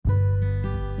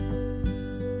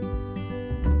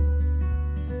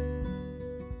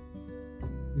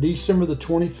December the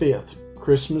 25th,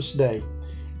 Christmas Day.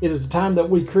 It is the time that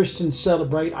we Christians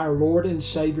celebrate our Lord and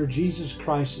Savior Jesus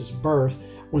Christ's birth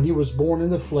when He was born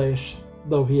in the flesh,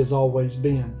 though He has always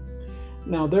been.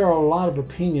 Now, there are a lot of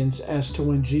opinions as to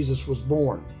when Jesus was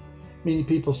born. Many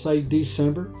people say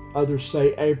December, others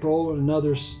say April, and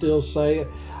others still say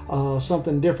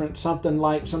something different, something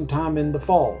like sometime in the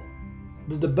fall.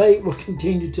 The debate will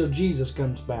continue till Jesus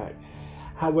comes back.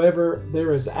 However,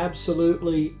 there is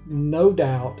absolutely no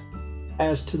doubt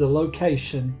as to the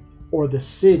location or the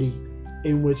city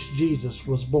in which Jesus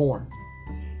was born.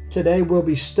 Today we'll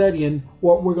be studying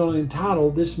what we're going to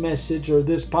entitle this message or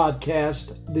this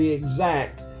podcast, The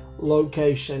Exact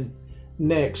Location,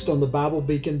 next on the Bible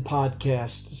Beacon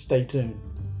podcast. Stay tuned.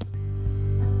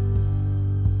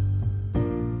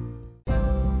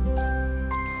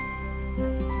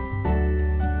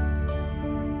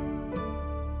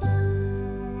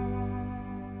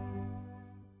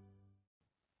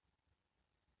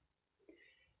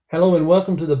 Hello and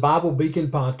welcome to the Bible Beacon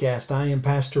podcast. I am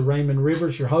Pastor Raymond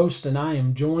Rivers, your host, and I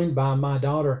am joined by my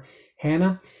daughter,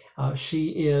 Hannah. She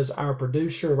is our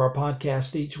producer of our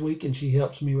podcast each week, and she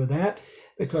helps me with that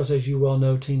because, as you well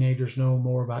know, teenagers know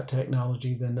more about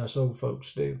technology than us old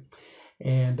folks do.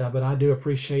 But I do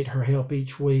appreciate her help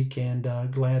each week, and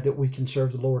glad that we can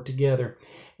serve the Lord together,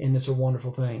 and it's a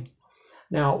wonderful thing.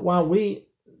 Now, while we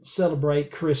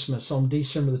celebrate Christmas on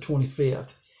December the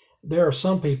 25th, there are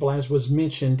some people, as was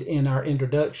mentioned in our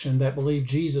introduction, that believe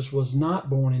Jesus was not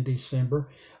born in December,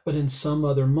 but in some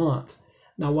other month.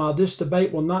 Now, while this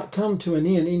debate will not come to an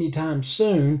end anytime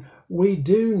soon, we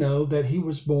do know that He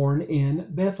was born in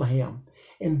Bethlehem.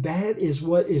 And that is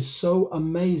what is so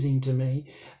amazing to me,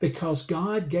 because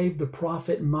God gave the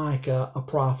prophet Micah a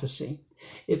prophecy.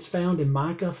 It's found in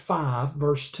Micah 5,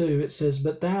 verse 2. It says,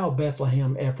 "But thou,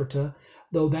 Bethlehem Ephratah,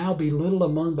 though thou be little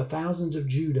among the thousands of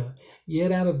Judah,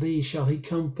 yet out of thee shall he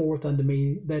come forth unto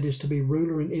me, that is to be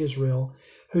ruler in Israel,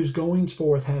 whose goings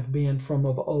forth have been from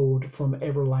of old, from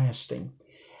everlasting."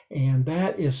 And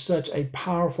that is such a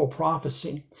powerful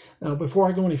prophecy. Now, before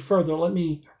I go any further, let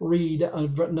me read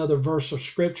another verse of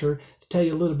Scripture to tell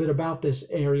you a little bit about this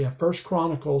area. 1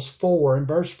 Chronicles 4 and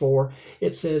verse 4,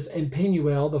 it says, "And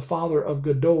Penuel, the father of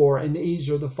Gedor, and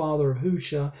Ezer, the father of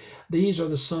Husha, these are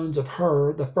the sons of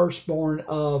Hur, the firstborn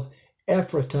of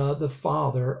Ephratah, the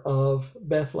father of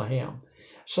Bethlehem."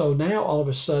 So now all of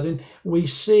a sudden we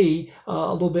see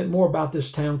a little bit more about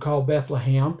this town called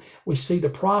Bethlehem. We see the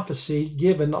prophecy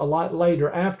given a lot later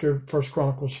after 1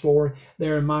 Chronicles 4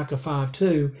 there in Micah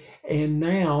 5:2, and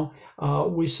now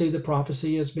we see the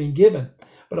prophecy has been given.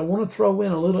 But I want to throw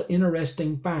in a little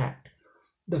interesting fact.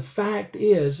 The fact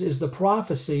is the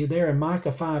prophecy there in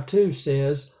Micah 5:2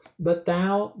 says, "But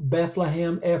thou,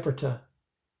 Bethlehem Ephratah."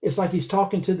 It's like He's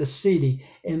talking to the city,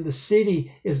 and the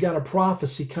city has got a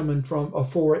prophecy coming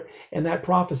for it, and that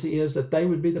prophecy is that they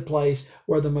would be the place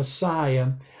where the Messiah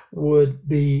would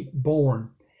be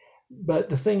born. But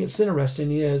the thing that's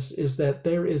interesting is that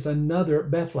there is another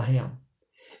Bethlehem.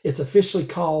 It's officially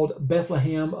called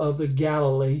Bethlehem of the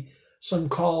Galilee. Some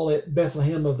call it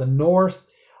Bethlehem of the North,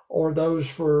 or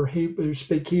those who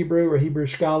speak Hebrew or Hebrew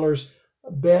scholars,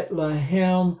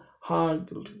 Bethlehem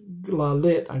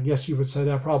Haglalit. I guess you would say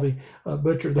that. I probably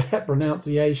butchered that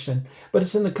pronunciation. But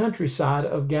it's in the countryside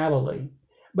of Galilee.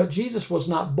 But Jesus was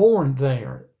not born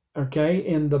there,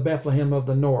 in the Bethlehem of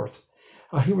the North.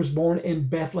 He was born in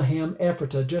Bethlehem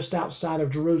Ephratah, just outside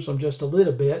of Jerusalem, just a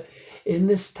little bit, in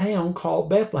this town called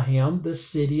Bethlehem, the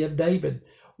city of David.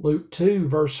 Luke 2,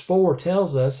 verse 4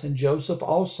 tells us, "And Joseph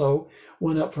also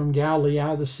went up from Galilee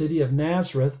out of the city of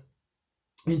Nazareth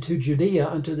into Judea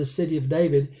unto the city of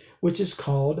David, which is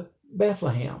called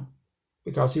Bethlehem,"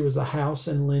 because he was the house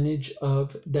and lineage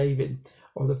of David,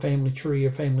 or the family tree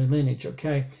or family lineage,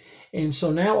 And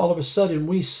so now all of a sudden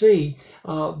we see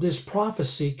this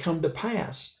prophecy come to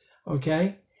pass,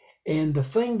 And the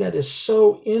thing that is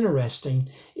so interesting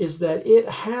is that it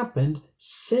happened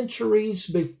centuries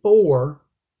before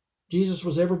Jesus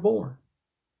was ever born.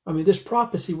 This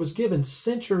prophecy was given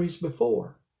centuries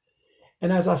before.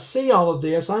 And as I see all of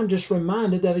this, I'm just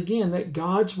reminded that again, that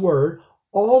God's Word,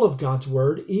 all of God's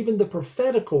Word, even the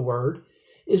prophetical Word,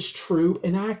 is true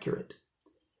and accurate.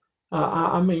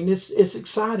 It's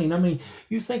exciting.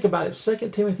 You think about it.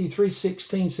 2 Timothy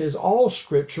 3:16 says, "All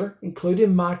Scripture,"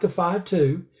 including Micah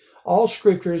 5:2, "all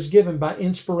Scripture is given by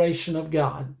inspiration of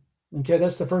God."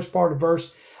 That's the first part of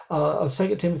verse of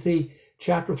 2 Timothy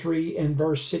chapter 3 and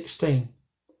verse 16.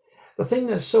 The thing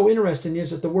that's so interesting is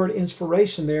that the word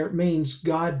inspiration there means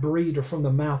God breathed, or from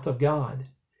the mouth of God.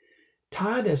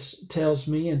 Titus tells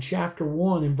me in chapter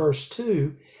 1 and verse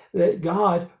 2 that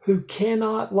God, who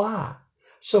cannot lie,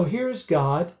 So here's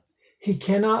God. He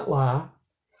cannot lie.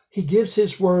 He gives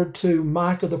his word to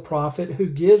Micah the prophet, who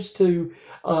gives to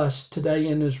us today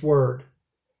in his word.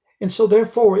 And so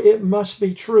therefore it must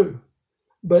be true.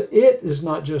 But it is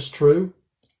not just true.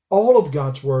 All of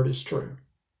God's word is true.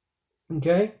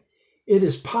 Okay? It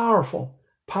is powerful,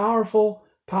 powerful,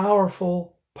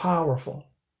 powerful, powerful.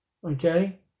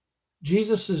 Okay?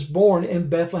 Jesus is born in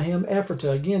Bethlehem,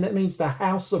 Ephratah. Again, that means the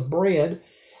house of bread.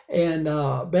 And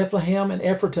Bethlehem and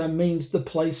Ephratah means the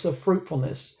place of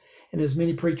fruitfulness. And as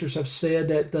many preachers have said,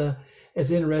 that it's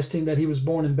interesting that he was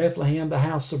born in Bethlehem, the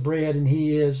house of bread, and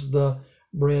he is the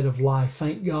bread of life.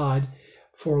 Thank God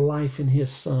for life in his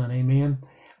Son. Amen.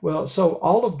 Well, so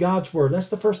all of God's word, that's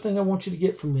the first thing I want you to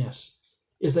get from this,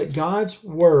 is that God's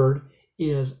word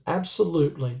is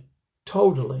absolutely,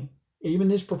 totally, even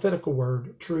his prophetical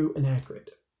word, true and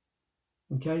accurate.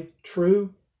 Okay?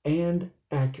 True and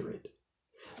accurate.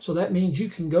 So that means you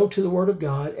can go to the word of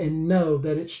God and know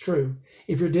that it's true.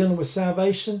 If you're dealing with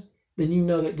salvation, then you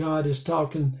know that God is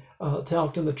talking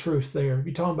the truth there. If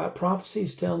you're talking about prophecy,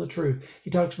 he's telling the truth. He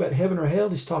talks about heaven or hell,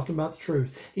 he's talking about the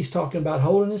truth. He's talking about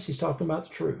holiness, he's talking about the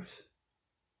truth.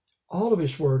 All of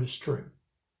his word is true.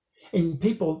 And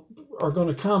people are going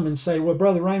to come and say, well,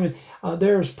 Brother Raymond,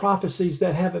 there's prophecies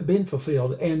that haven't been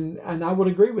fulfilled. And I would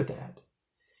agree with that.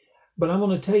 But I'm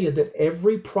going to tell you that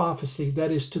every prophecy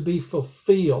that is to be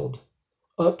fulfilled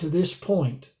up to this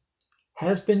point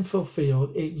has been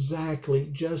fulfilled exactly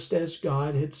just as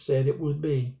God had said it would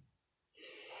be.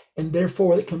 And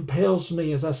therefore it compels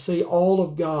me, as I see all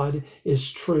of God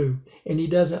is true and he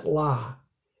doesn't lie,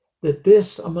 that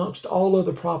this, amongst all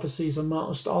other prophecies,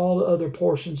 amongst all the other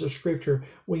portions of Scripture,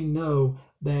 we know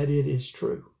that it is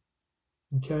true.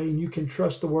 Okay, and you can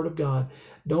trust the Word of God.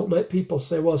 Don't let people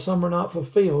say, well, some are not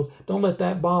fulfilled. Don't let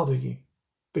that bother you.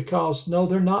 Because, no,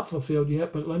 they're not fulfilled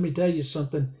yet. But let me tell you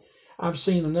something. I've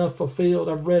seen enough fulfilled.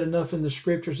 I've read enough in the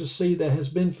Scriptures to see that has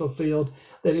been fulfilled,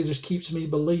 that it just keeps me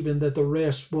believing that the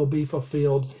rest will be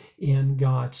fulfilled in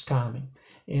God's timing.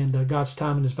 And God's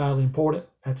timing is vitally important.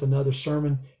 That's another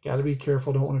sermon. Got to be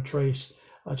careful. Don't want to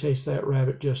chase that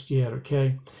rabbit just yet,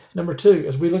 okay? Number two,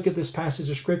 as we look at this passage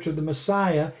of Scripture, the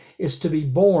Messiah is to be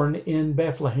born in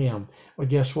Bethlehem. Well,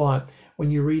 guess what? When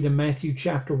you read in Matthew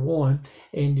chapter 1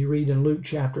 and you read in Luke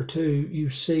chapter 2, you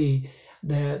see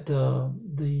that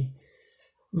the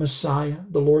Messiah,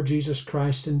 the Lord Jesus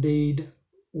Christ, indeed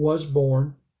was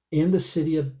born in the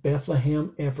city of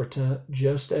Bethlehem, Ephratah,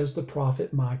 just as the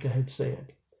prophet Micah had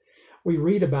said. We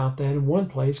read about that in one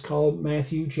place called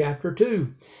Matthew chapter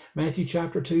 2. Matthew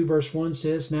chapter 2 verse 1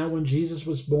 says, now when Jesus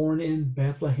was born in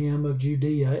Bethlehem of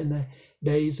Judea in the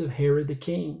days of Herod the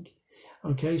king.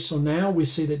 Okay, so now we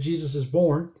see that Jesus is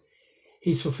born.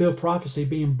 He's fulfilled prophecy,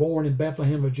 being born in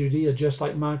Bethlehem of Judea, just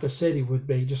like Micah said he would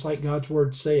be, just like God's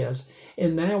word says.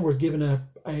 And now we're given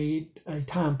a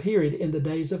time period in the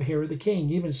days of Herod the king.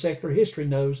 Even secular history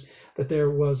knows that there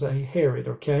was a Herod,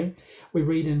 okay? We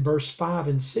read in verse 5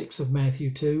 and 6 of Matthew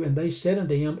 2, and they said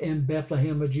unto him, in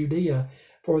Bethlehem of Judea,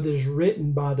 for it is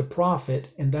written by the prophet,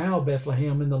 and thou,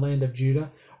 Bethlehem, in the land of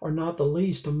Judah, art not the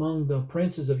least among the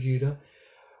princes of Judah,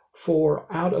 for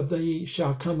out of thee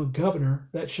shall come a governor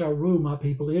that shall rule my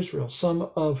people Israel. Some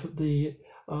of the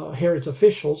Herod's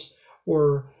officials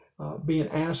were being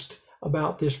asked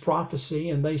about this prophecy,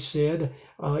 and they said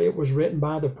it was written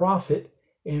by the prophet,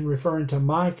 and referring to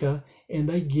Micah, and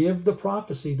they give the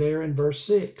prophecy there in verse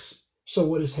 6. So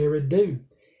what does Herod do?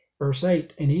 Verse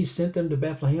 8, and he sent them to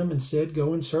Bethlehem and said,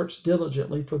 go and search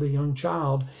diligently for the young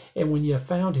child, and when ye have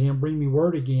found him, bring me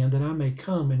word again, that I may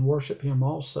come and worship him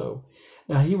also.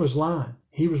 Now he was lying.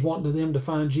 He was wanting them to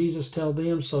find Jesus, tell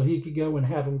them, so he could go and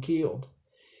have him killed.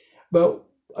 But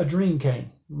a dream came,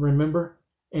 remember,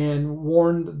 and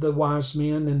warned the wise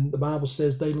men, and the Bible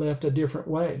says they left a different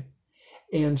way.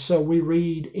 And so we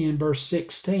read in verse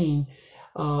 16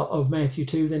 of Matthew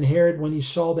 2, then Herod, when he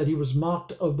saw that he was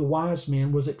mocked of the wise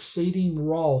men, was exceeding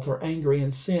wroth or angry,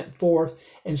 and sent forth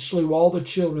and slew all the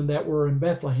children that were in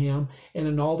Bethlehem and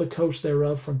in all the coast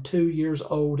thereof from 2 years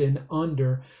old and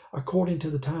under, according to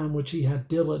the time which he had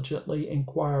diligently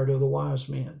inquired of the wise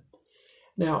men.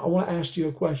 Now, I want to ask you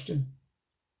a question.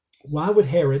 Why would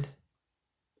Herod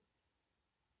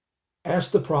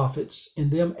ask the prophets and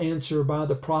them answer by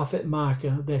the prophet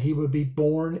Micah that he would be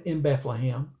born in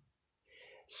Bethlehem,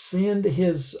 send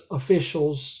his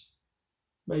officials,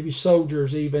 maybe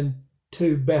soldiers even,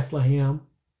 to Bethlehem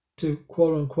to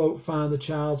quote unquote find the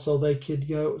child so he could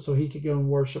go and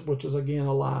worship, which was again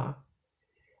a lie?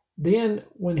 Then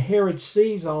when Herod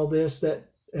sees all this that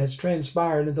has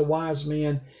transpired and the wise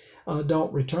men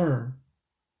don't return,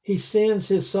 He sends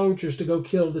his soldiers to go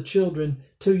kill the children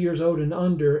 2 years old and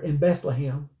under in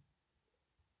Bethlehem.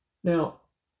 Now,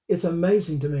 it's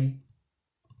amazing to me.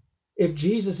 If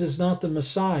Jesus is not the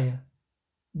Messiah,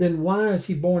 then why is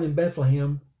he born in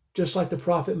Bethlehem, just like the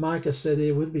prophet Micah said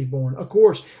it would be born? Of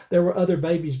course, there were other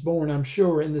babies born, I'm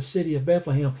sure, in the city of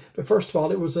Bethlehem. But first of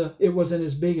all, it wasn't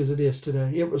as big as it is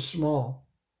today. It was small.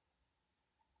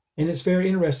 And it's very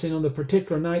interesting, on the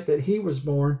particular night that he was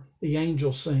born, the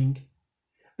angels sing.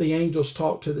 The angels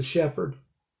talk to the shepherd,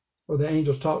 or the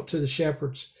angels talk to the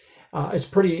shepherds. It's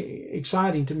pretty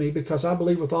exciting to me, because I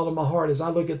believe with all of my heart, as I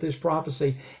look at this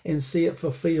prophecy and see it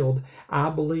fulfilled, I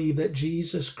believe that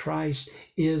Jesus Christ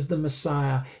is the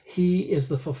Messiah. He is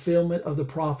the fulfillment of the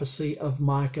prophecy of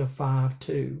Micah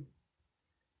 5:2.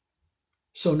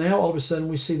 So now all of a sudden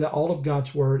we see that all of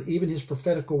God's word, even his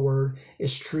prophetical word,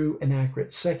 is true and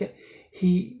accurate. Second,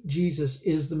 Jesus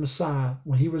is the Messiah.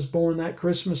 When he was born that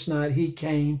Christmas night, he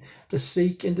came to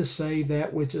seek and to save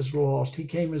that which is lost. He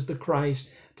came as the Christ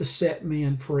to set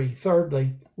men free.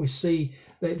 Thirdly, we see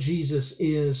that Jesus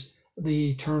is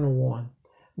the eternal one.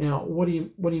 Now, what do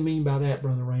you mean by that,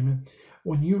 Brother Raymond?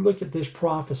 When you look at this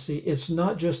prophecy, it's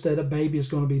not just that a baby is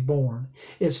going to be born.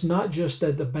 It's not just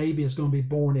that the baby is going to be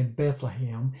born in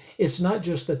Bethlehem. It's not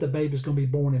just that the baby is going to be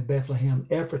born in Bethlehem,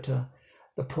 Ephratah.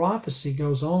 The prophecy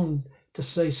goes on to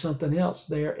say something else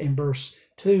there in verse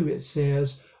 2. It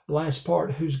says, the last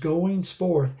part, whose goings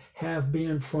forth have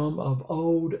been from of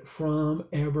old, from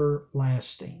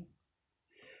everlasting.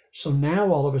 So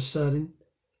now all of a sudden,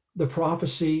 the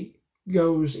prophecy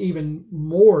goes even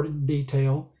more in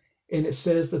detail, and it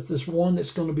says that this one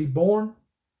that's going to be born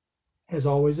has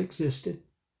always existed.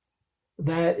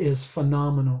 That is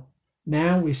phenomenal.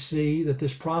 Now we see that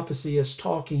this prophecy is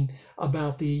talking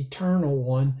about the eternal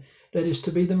one that is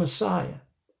to be the Messiah.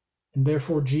 And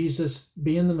therefore, Jesus,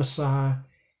 being the Messiah,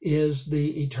 is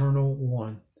the eternal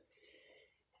one.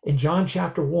 In John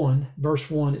chapter 1, verse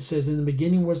 1, it says, in the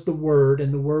beginning was the Word,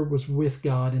 and the Word was with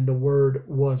God, and the Word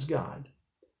was God.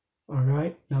 All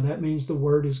right? Now that means the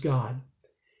Word is God.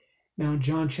 Now in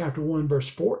John chapter 1, verse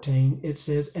 14, it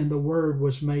says, and the Word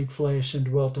was made flesh and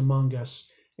dwelt among us,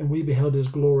 and we beheld his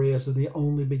glory as of the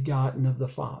only begotten of the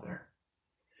Father.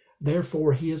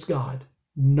 Therefore, he is God.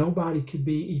 Nobody could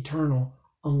be eternal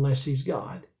unless he's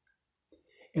God.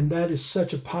 And that is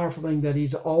such a powerful thing, that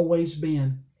he's always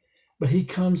been. But he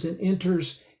comes and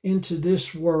enters into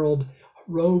this world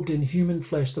robed in human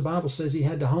flesh. The Bible says he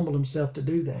had to humble himself to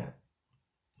do that.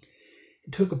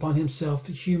 He took upon himself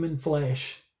human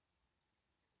flesh.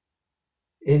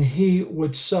 And he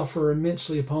would suffer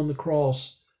immensely upon the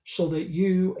cross so that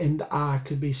you and I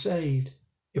could be saved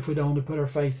if we'd only put our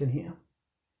faith in him.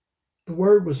 The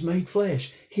Word was made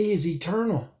flesh. He is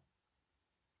eternal.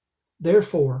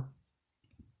 Therefore,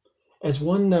 as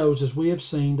one knows, as we have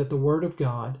seen, that the Word of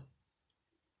God,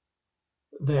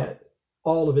 that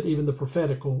all of it, even the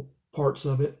prophetical parts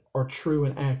of it, are true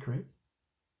and accurate.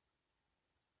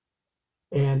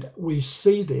 And we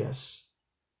see this.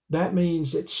 That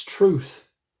means it's truth.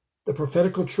 The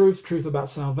prophetical truth about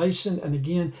salvation. And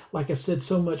again, like I said,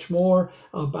 so much more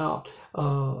about,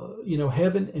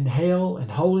 heaven and hell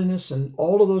and holiness and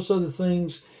all of those other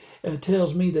things.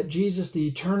 Tells me that Jesus, the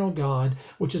eternal God,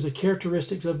 which is a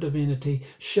characteristic of divinity,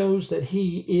 shows that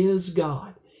he is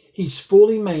God. He's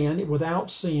fully man without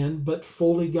sin, but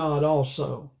fully God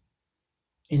also.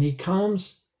 And he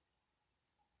comes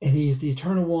and he is the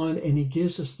eternal one, and he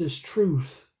gives us this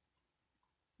truth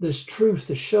that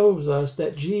shows us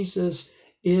that Jesus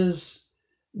is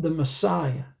the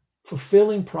Messiah,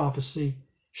 fulfilling prophecy,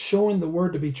 showing the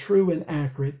Word to be true and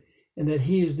accurate, and that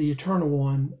he is the eternal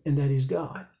one, and that he's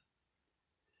God.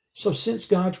 So since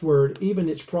God's Word, even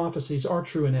its prophecies, are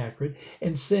true and accurate,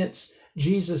 and since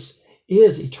Jesus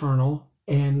is eternal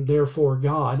and therefore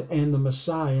God and the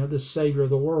Messiah, the Savior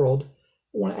of the world,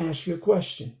 I want to ask you a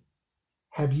question.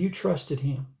 Have you trusted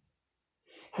him?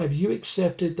 Have you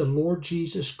accepted the Lord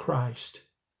Jesus Christ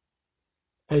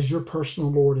as your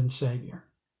personal Lord and Savior?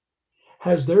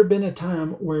 Has there been a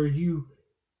time where you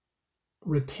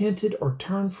repented or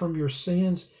turned from your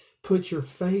sins, put your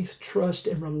faith, trust,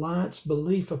 and reliance,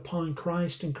 belief upon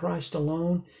Christ and Christ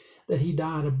alone, that he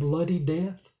died a bloody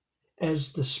death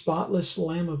as the spotless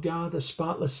Lamb of God, the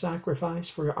spotless sacrifice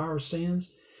for our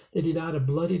sins, that he died a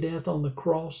bloody death on the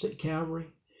cross at Calvary,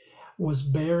 was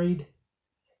buried,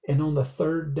 and on the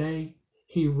third day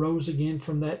he rose again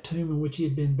from that tomb in which he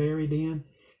had been buried in,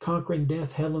 conquering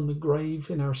death, hell, and the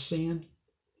grave in our sin.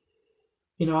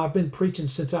 I've been preaching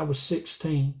since I was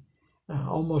 16,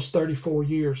 almost 34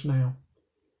 years now.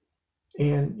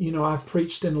 And, I've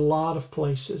preached in a lot of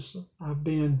places.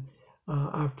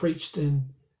 I've preached in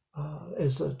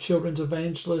as a children's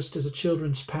evangelist, as a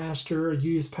children's pastor, a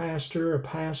youth pastor, a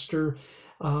pastor,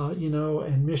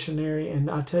 and missionary. And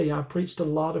I tell you, I preached a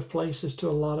lot of places to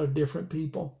a lot of different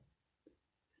people.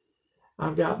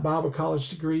 I've got Bible college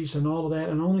degrees and all of that,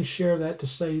 and I only share that to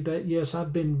say that, yes,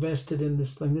 I've been invested in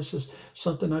this thing. This is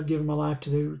something I've given my life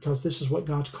to do because this is what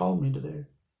God's called me to do.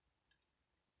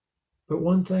 But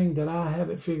one thing that I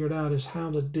haven't figured out is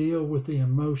how to deal with the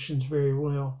emotions very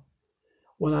well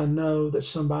when I know that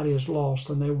somebody is lost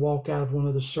and they walk out of one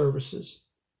of the services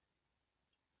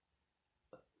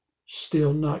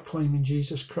still not claiming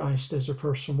Jesus Christ as their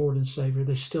personal Lord and Savior.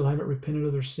 They still haven't repented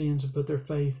of their sins and put their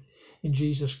faith in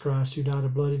Jesus Christ, who died a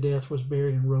bloody death, was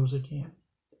buried, and rose again.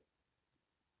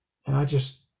 And I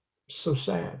just, so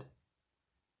sad.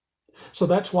 So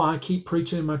that's why I keep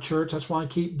preaching in my church. That's why I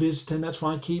keep visiting. That's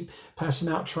why I keep passing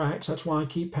out tracts. That's why I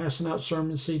keep passing out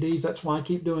sermon CDs. That's why I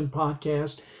keep doing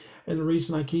podcasts. And the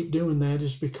reason I keep doing that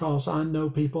is because I know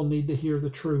people need to hear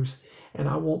the truth. And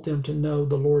I want them to know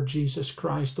the Lord Jesus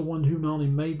Christ, the one who not only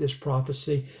made this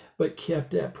prophecy, but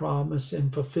kept that promise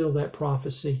and fulfilled that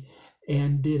prophecy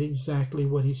and did exactly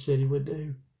what he said he would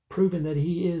do, proving that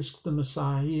he is the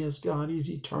Messiah. He is God. He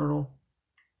is eternal.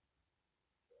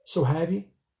 So have you?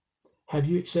 Have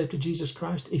you accepted Jesus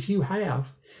Christ? If you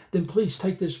have, then please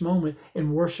take this moment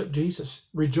and worship Jesus.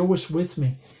 Rejoice with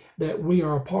me that we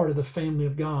are a part of the family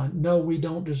of God. No, we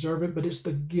don't deserve it, but it's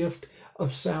the gift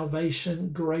of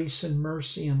salvation, grace, and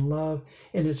mercy and love,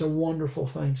 and it's a wonderful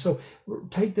thing. So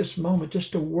take this moment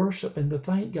just to worship and to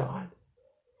thank God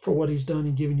for what he's done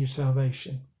in giving you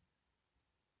salvation.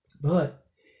 But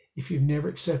if you've never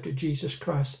accepted Jesus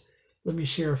Christ, let me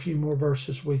share a few more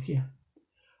verses with you.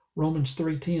 Romans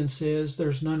 3:10 says,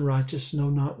 there's none righteous, no,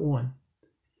 not one.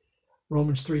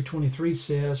 Romans 3:23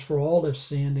 says, for all have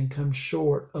sinned and come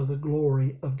short of the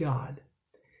glory of God.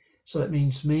 So that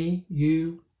means me,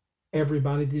 you,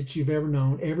 everybody that you've ever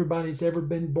known, everybody that's ever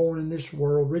been born in this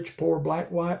world, rich, poor, black,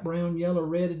 white, brown, yellow,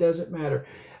 red, it doesn't matter.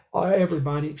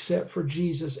 Everybody except for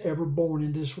Jesus ever born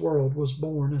in this world was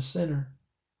born a sinner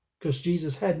because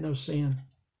Jesus had no sin.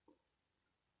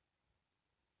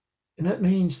 And that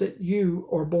means that you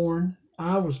are born,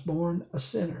 I was born a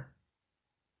sinner.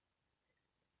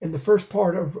 In the first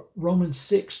part of Romans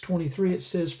 6:23, it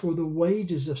says, for the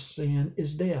wages of sin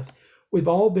is death. We've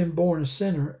all been born a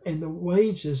sinner, and the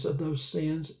wages of those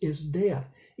sins is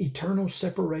death, eternal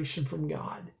separation from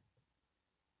God.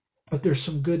 But there's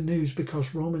some good news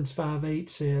because Romans 5:8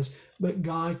 says, but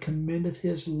God commendeth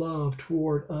his love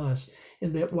toward us,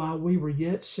 in that while we were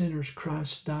yet sinners,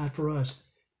 Christ died for us.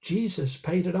 Jesus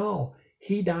paid it all.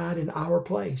 He died in our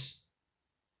place.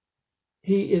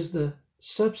 He is the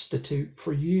substitute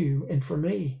for you and for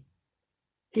me.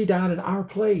 He died in our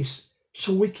place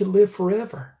so we could live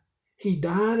forever. He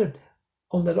died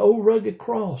on that old rugged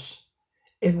cross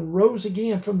and rose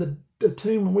again from the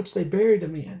tomb in which they buried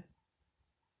him in.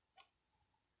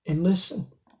 And listen,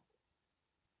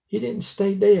 he didn't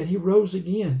stay dead. He rose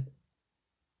again.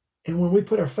 And when we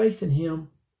put our faith in him,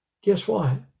 guess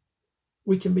what?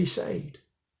 We can be saved.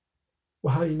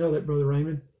 Well, how do you know that, Brother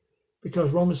Raymond?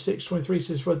 Because Romans 6:23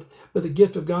 says, but the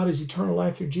gift of God is eternal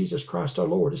life through Jesus Christ our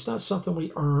Lord. It's not something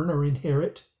we earn or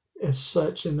inherit as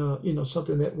such, and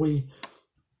something that we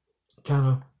kind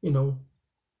of,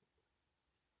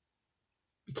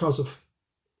 because of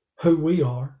who we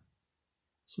are.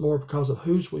 It's more because of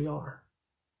whose we are.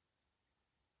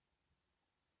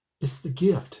 It's the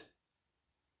gift.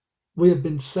 We have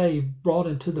been saved, brought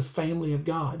into the family of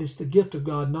God. It's the gift of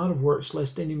God, not of works,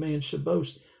 lest any man should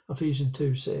boast, Ephesians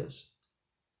 2 says.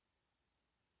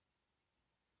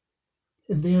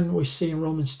 And then we see in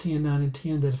Romans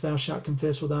 10:9-10 that if thou shalt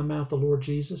confess with thy mouth the Lord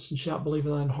Jesus, and shalt believe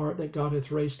in thine heart that God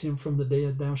hath raised him from the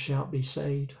dead, thou shalt be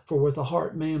saved. For with the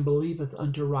heart man believeth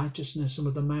unto righteousness, and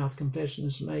with the mouth confession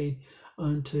is made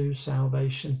unto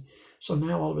salvation. So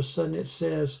now all of a sudden it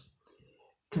says,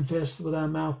 confess with thy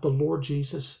mouth the Lord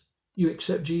Jesus. You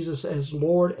accept Jesus as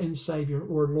Lord and Savior. The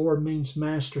word Lord means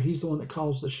master. He's the one that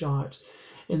calls the shots.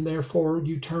 And therefore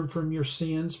you turn from your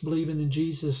sins, believing in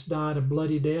Jesus died a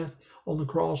bloody death on the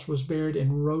cross, was buried,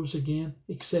 and rose again,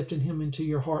 accepting him into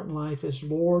your heart and life as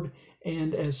Lord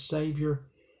and as Savior.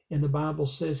 And the Bible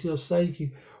says he'll save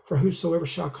you. For whosoever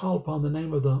shall call upon the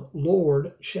name of the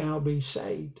Lord shall be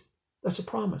saved. That's a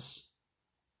promise.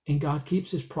 And God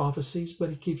keeps his prophecies, but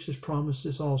he keeps his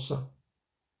promises also.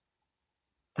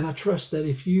 And I trust that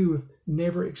if you have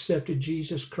never accepted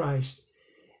Jesus Christ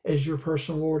as your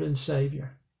personal Lord and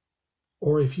Savior,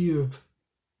 or if you have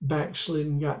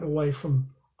backslidden and gotten away from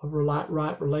a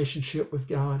right relationship with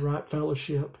God, right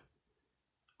fellowship,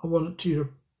 I want you to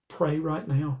pray right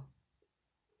now.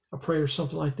 a prayer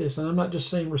something like this. And I'm not just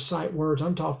saying recite words.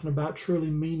 I'm talking about truly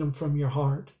mean them from your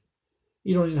heart.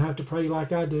 You don't even have to pray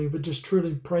like I do, but just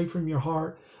truly pray from your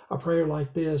heart a prayer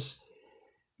like this.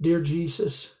 Dear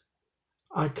Jesus,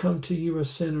 I come to you a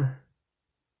sinner,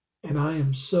 and I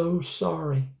am so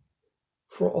sorry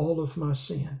for all of my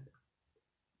sin.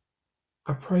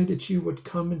 I pray that you would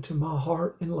come into my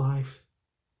heart and life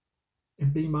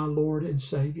and be my Lord and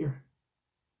Savior,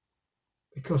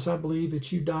 because I believe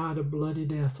that you died a bloody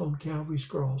death on Calvary's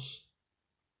cross,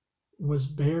 was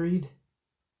buried,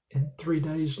 and 3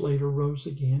 days later rose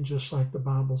again, just like the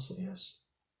Bible says.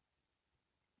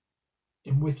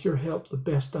 And with your help, the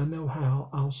best I know how,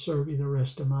 I'll serve you the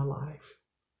rest of my life.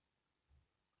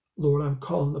 Lord, I'm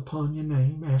calling upon your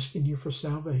name, asking you for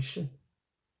salvation.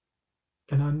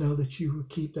 And I know that you will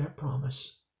keep that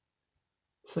promise.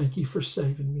 Thank you for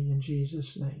saving me in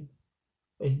Jesus' name.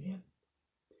 Amen.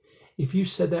 If you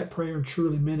said that prayer and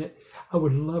truly meant it, I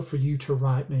would love for you to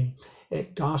write me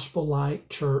at Gospel Light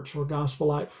Church or Gospel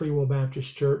Light Free Will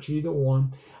Baptist Church, either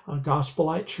one. Gospel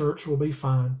Light Church will be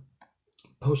fine.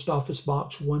 Post Office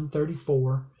Box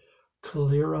 134,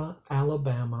 Calera,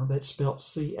 Alabama. That's spelled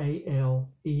Calera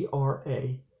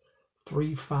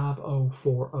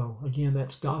 35040. Again,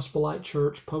 that's Gospel Light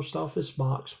Church, Post Office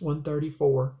Box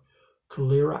 134,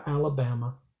 Calera,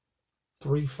 Alabama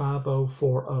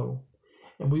 35040.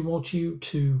 And we want you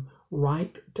to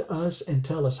write to us and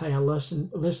tell us, hey, I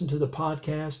listened to the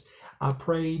podcast. I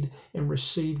prayed and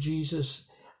received Jesus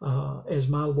as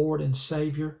my Lord and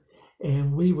Savior.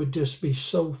 And we would just be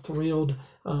so thrilled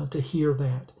to hear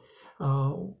that.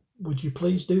 Would you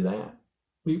please do that?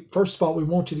 First of all, we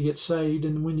want you to get saved.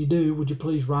 And when you do, would you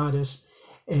please write us?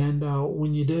 And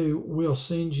when you do, we'll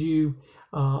send you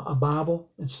a Bible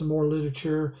and some more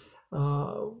literature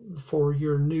for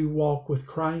your new walk with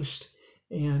Christ.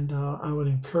 And I would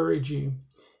encourage you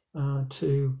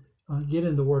to get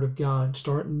in the Word of God,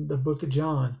 start in the book of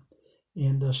John,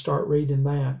 and start reading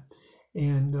that.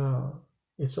 And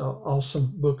it's an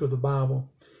awesome book of the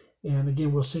Bible. And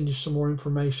again, we'll send you some more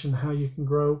information how you can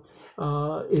grow.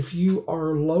 If you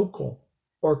are local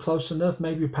or close enough,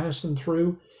 maybe you're passing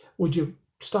through, would you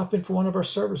stop in for one of our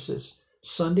services?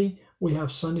 Sunday, we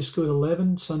have Sunday school at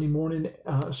 11, Sunday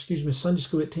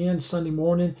school at 10, Sunday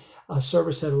morning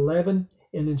service at 11,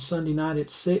 and then Sunday night at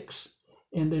 6,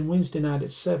 and then Wednesday night at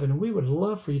 7. And we would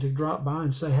love for you to drop by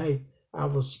and say, hey, I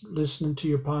was listening to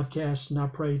your podcast and I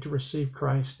prayed to receive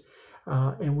Christ.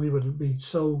 And we would be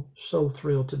so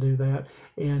thrilled to do that.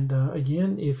 And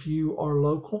again, if you are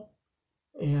local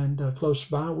and close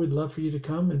by, we'd love for you to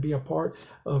come and be a part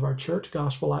of our church,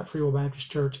 Gospel Light Free Will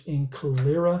Baptist Church in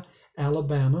Calera,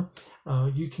 Alabama.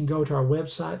 You can go to our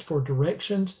website for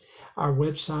directions. Our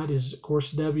website is, of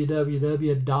course,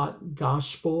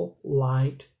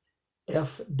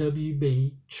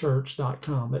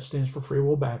 www.gospellightfwbchurch.com. That stands for Free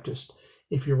Will Baptist,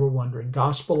 if you were wondering.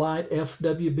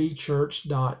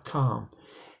 gospellightfwbchurch.com.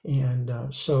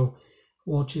 And so I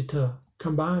want you to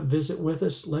come by and visit with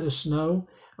us. Let us know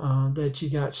that you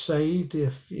got saved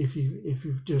if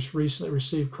you've just recently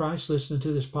received Christ listening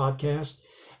to this podcast.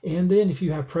 And then if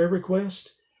you have prayer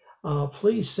requests,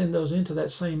 please send those into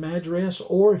that same address.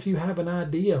 Or if you have an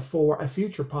idea for a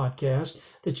future podcast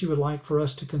that you would like for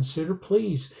us to consider,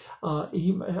 please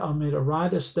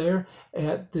write us there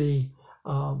at the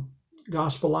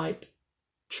Gospel Light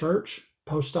Church,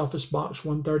 Post Office Box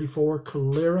 134,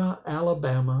 Calera,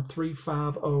 Alabama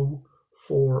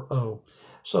 35040.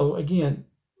 So again,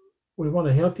 we want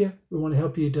to help you. We want to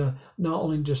help you to not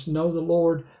only just know the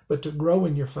Lord, but to grow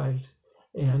in your faith.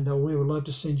 And we would love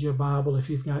to send you a Bible if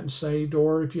you've gotten saved,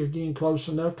 or if you're getting close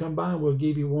enough, come by and we'll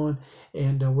give you one.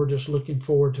 And we're just looking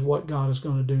forward to what God is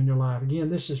going to do in your life. Again,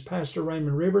 this is Pastor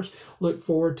Raymond Rivers. Look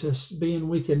forward to being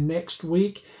with you next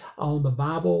week on the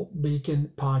Bible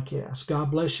Beacon podcast.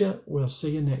 God bless you. We'll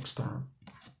see you next time.